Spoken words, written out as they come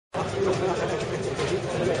They've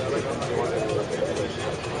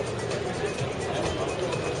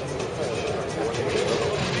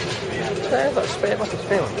got a spare, like a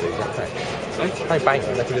spare one to these, haven't they? They bank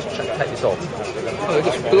them, they can just take this off. Oh, they've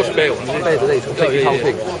got spare ones. Spares of these, will take this whole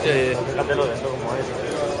thing.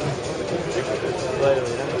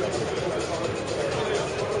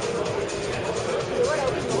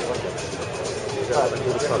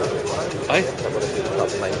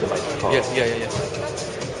 Yeah.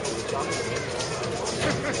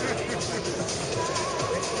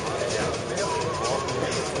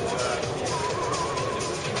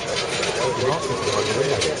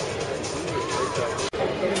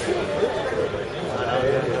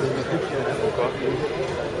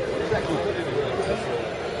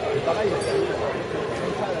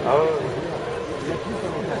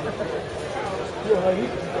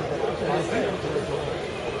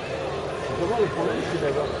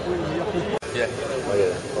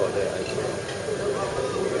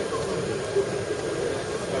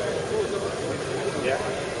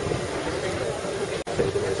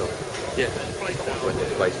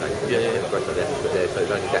 So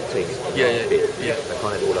it's only that team. Yeah. They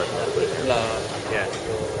can't have all over. No. Yeah.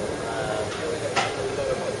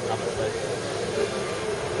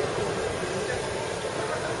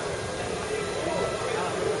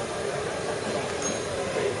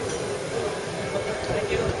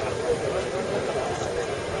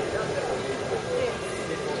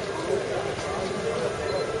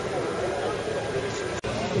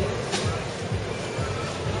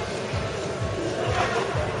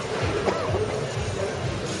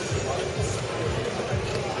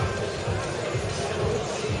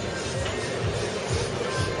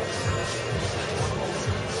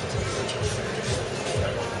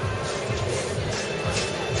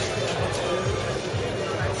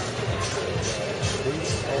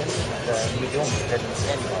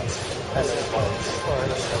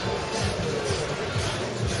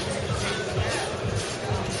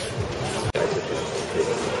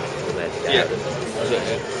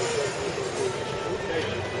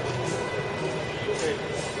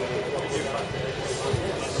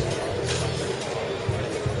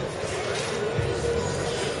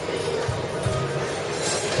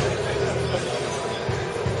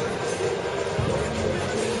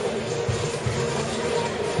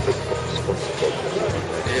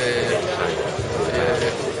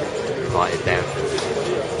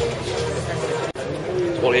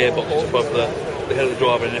 Well, the airbox is above the head of the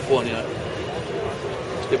driver in F1, you know.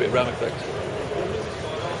 Just give it a ram effect.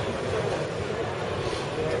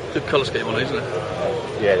 Good colour scheme on it, isn't it?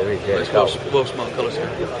 Yeah, there is, yeah. It's well smart colour scheme.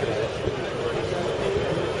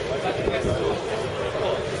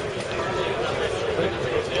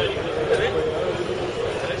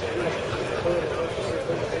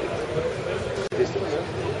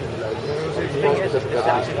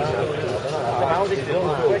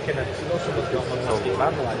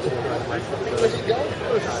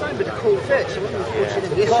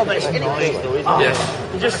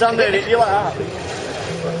 You just stand there and you're like that.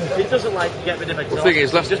 It doesn't like get rid of it. Well, the thing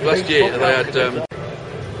is, last year they had.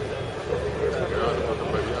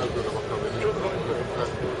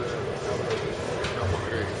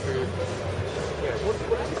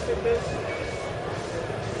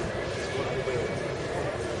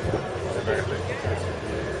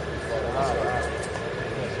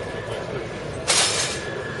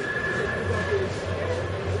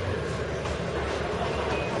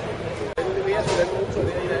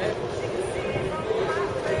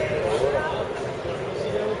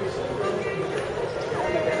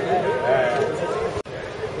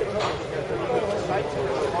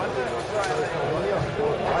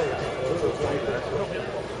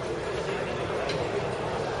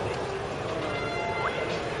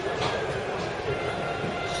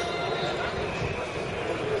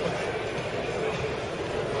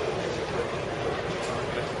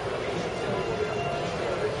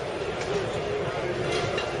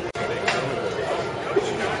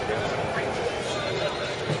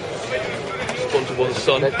 Sponsored by the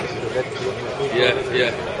sun.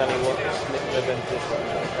 Yeah.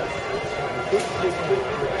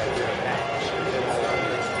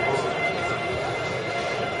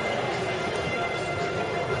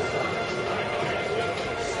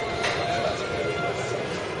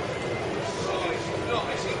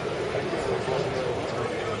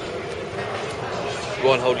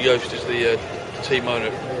 Reinhold Joost is the team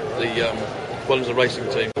owner, runs the racing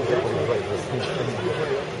team.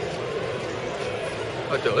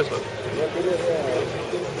 I do this one.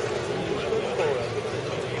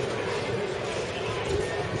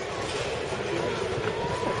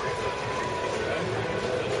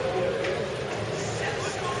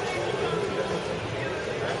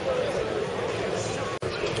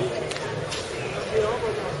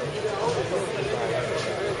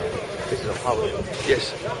 Oh, yeah.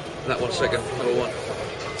 Yes. And that one's second, number one.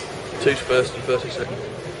 Two's first and first is second.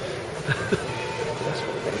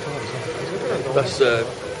 That's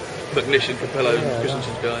McNish and Capello and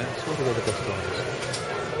Christensen's guy. It's one of the best drivers.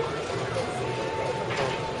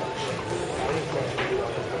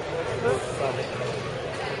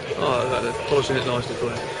 Oh, they're polishing it nicely for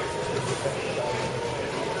him.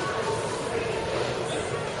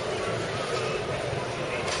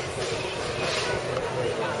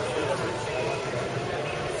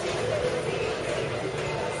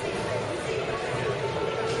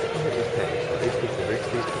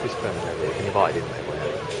 This family over here, can you buy it, didn't they?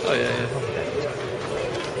 Oh, yeah, yeah.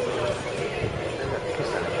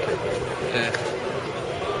 Yeah.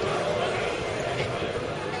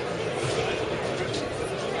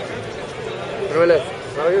 Guarda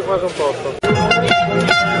che qua sono posto.